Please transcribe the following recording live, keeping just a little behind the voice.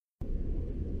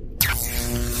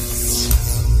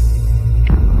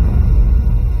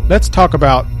Let's talk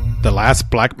about The Last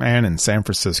Black Man in San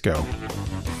Francisco.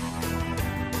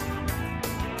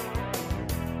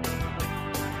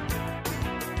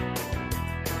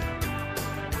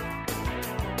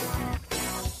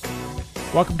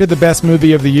 Welcome to the best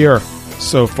movie of the year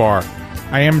so far.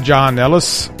 I am John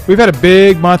Ellis. We've had a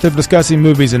big month of discussing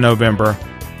movies in November.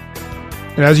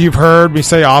 And as you've heard me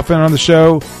say often on the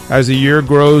show, as the year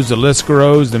grows, the list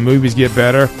grows, the movies get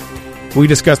better. We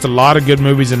discussed a lot of good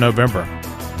movies in November.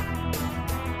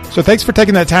 So thanks for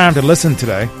taking that time to listen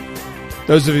today.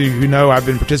 Those of you who know, I've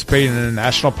been participating in a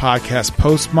National Podcast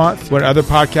Post Month, when other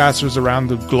podcasters around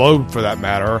the globe, for that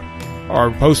matter,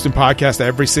 are posting podcasts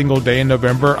every single day in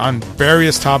November on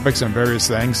various topics and various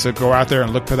things. So go out there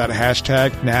and look for that hashtag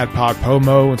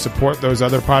NADPODPOMO and support those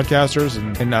other podcasters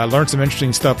and learn some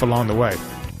interesting stuff along the way.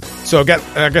 So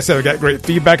like I said, I got great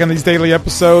feedback on these daily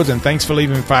episodes, and thanks for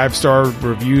leaving 5-star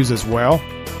reviews as well.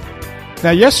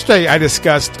 Now, yesterday I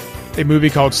discussed a movie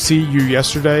called See You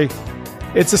Yesterday.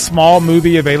 It's a small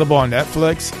movie available on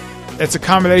Netflix. It's a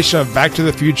combination of Back to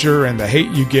the Future and The Hate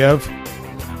You Give.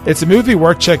 It's a movie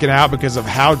worth checking out because of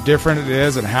how different it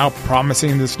is and how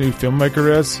promising this new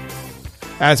filmmaker is.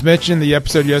 As mentioned in the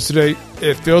episode yesterday,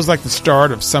 it feels like the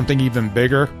start of something even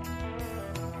bigger.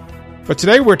 But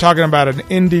today we're talking about an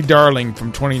indie darling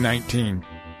from 2019,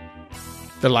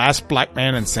 The Last Black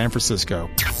Man in San Francisco.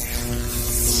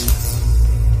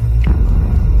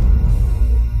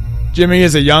 Jimmy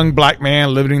is a young black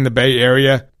man living in the Bay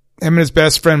Area. Him and his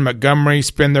best friend Montgomery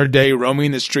spend their day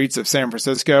roaming the streets of San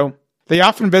Francisco. They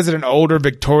often visit an older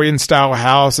Victorian-style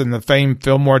house in the famed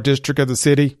Fillmore district of the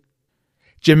city.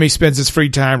 Jimmy spends his free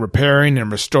time repairing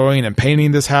and restoring and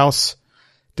painting this house,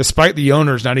 despite the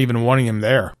owners not even wanting him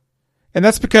there. And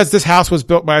that's because this house was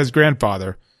built by his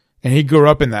grandfather, and he grew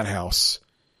up in that house.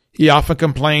 He often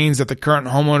complains that the current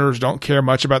homeowners don't care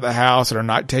much about the house and are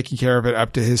not taking care of it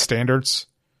up to his standards.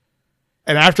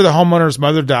 And after the homeowner's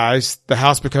mother dies, the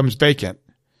house becomes vacant.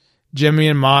 Jimmy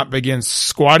and Mont begin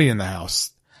squatting in the house.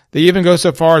 They even go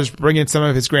so far as bringing some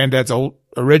of his granddad's old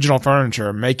original furniture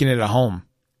and making it a home.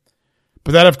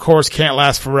 But that, of course, can't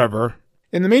last forever.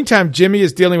 In the meantime, Jimmy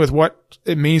is dealing with what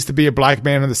it means to be a black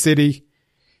man in the city.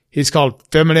 He's called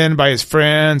feminine by his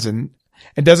friends and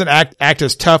doesn't act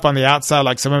as tough on the outside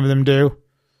like some of them do.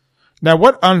 Now,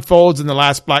 what unfolds in The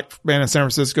Last Black Man in San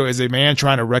Francisco is a man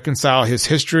trying to reconcile his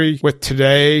history with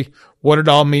today, what it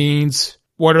all means,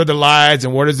 what are the lies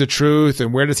and what is the truth,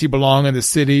 and where does he belong in the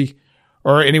city,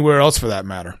 or anywhere else for that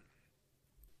matter.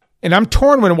 And I'm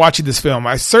torn when watching this film.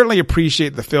 I certainly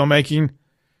appreciate the filmmaking,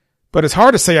 but it's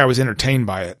hard to say I was entertained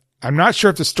by it. I'm not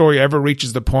sure if the story ever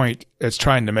reaches the point it's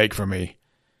trying to make for me.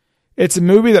 It's a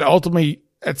movie that ultimately,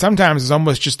 at sometimes, is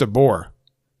almost just a bore.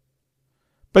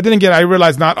 But then again, I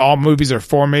realize not all movies are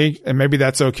for me, and maybe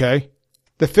that's okay.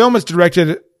 The film is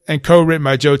directed and co-written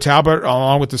by Joe Talbot,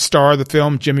 along with the star of the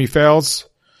film, Jimmy Fails.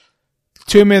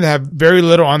 Two men have very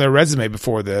little on their resume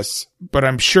before this, but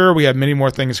I'm sure we have many more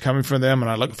things coming from them,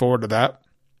 and I look forward to that.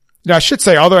 Now, I should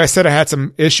say, although I said I had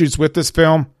some issues with this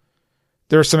film,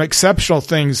 there are some exceptional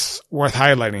things worth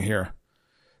highlighting here.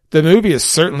 The movie is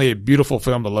certainly a beautiful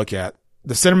film to look at.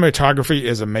 The cinematography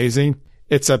is amazing.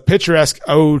 It's a picturesque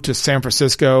ode to San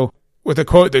Francisco with a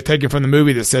quote they're taken from the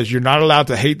movie that says, "You're not allowed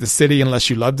to hate the city unless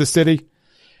you love the city."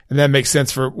 And that makes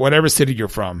sense for whatever city you're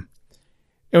from.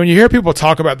 And when you hear people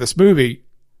talk about this movie,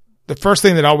 the first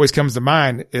thing that always comes to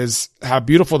mind is how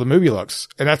beautiful the movie looks.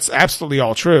 And that's absolutely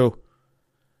all true.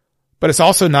 But it's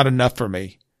also not enough for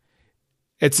me.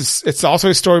 It's also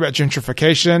a story about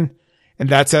gentrification, and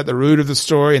that's at the root of the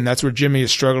story, and that's where Jimmy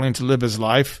is struggling to live his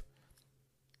life.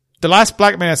 The Last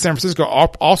Black Man in San Francisco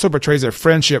also portrays a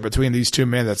friendship between these two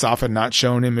men that's often not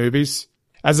shown in movies.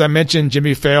 As I mentioned,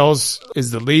 Jimmy Fails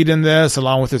is the lead in this,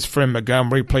 along with his friend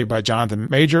Montgomery, played by Jonathan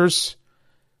Majors.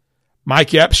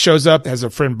 Mike Epps shows up as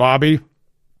a friend Bobby.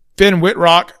 Finn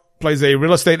Whitrock plays a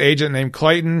real estate agent named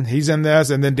Clayton. He's in this.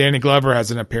 And then Danny Glover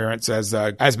has an appearance as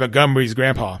Montgomery's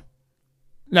grandpa.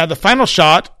 Now, the final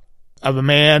shot of a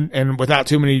man, and without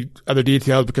too many other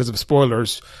details because of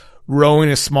spoilers, rowing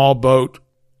a small boat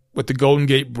with the Golden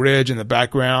Gate Bridge in the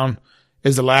background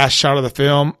is the last shot of the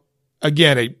film.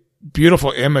 Again, a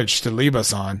beautiful image to leave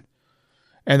us on.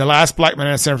 And The Last Black Man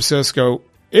in San Francisco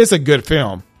is a good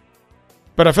film,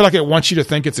 but I feel like it wants you to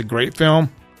think it's a great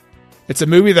film. It's a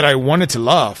movie that I wanted to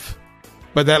love,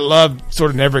 but that love sort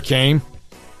of never came.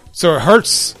 So it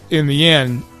hurts in the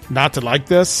end not to like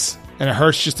this, and it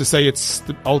hurts just to say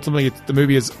ultimately the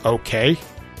movie is okay.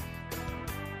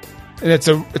 And it's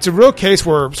a real case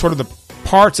where sort of the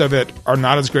parts of it are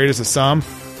not as great as the sum,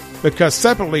 because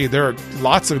separately there are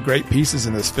lots of great pieces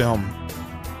in this film,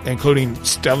 including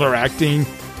stellar acting,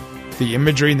 The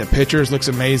imagery and the pictures looks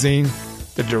amazing.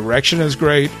 The direction is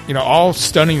great. All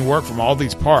stunning work from all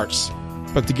these parts.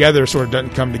 But together sort of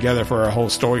doesn't come together for a whole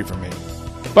story for me.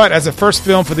 But as a first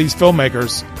film for these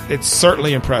filmmakers, it's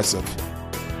certainly impressive.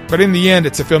 But in the end,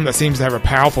 it's a film that seems to have a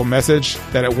powerful message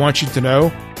that it wants you to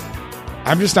know.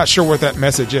 I'm just not sure what that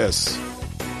message is.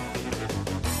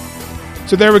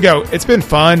 So there we go. It's been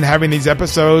fun having these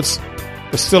episodes.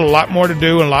 There's still a lot more to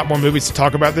do and a lot more movies to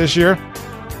talk about this year.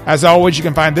 As always, you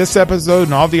can find this episode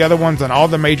and all the other ones on all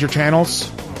the major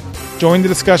channels. Join the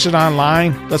discussion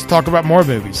online. Let's talk about more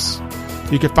movies.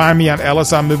 You can find me on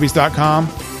lsimovies.com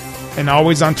and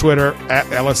always on Twitter at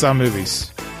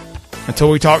lsimovies. Until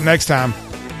we talk next time,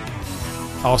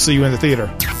 I'll see you in the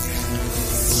theater.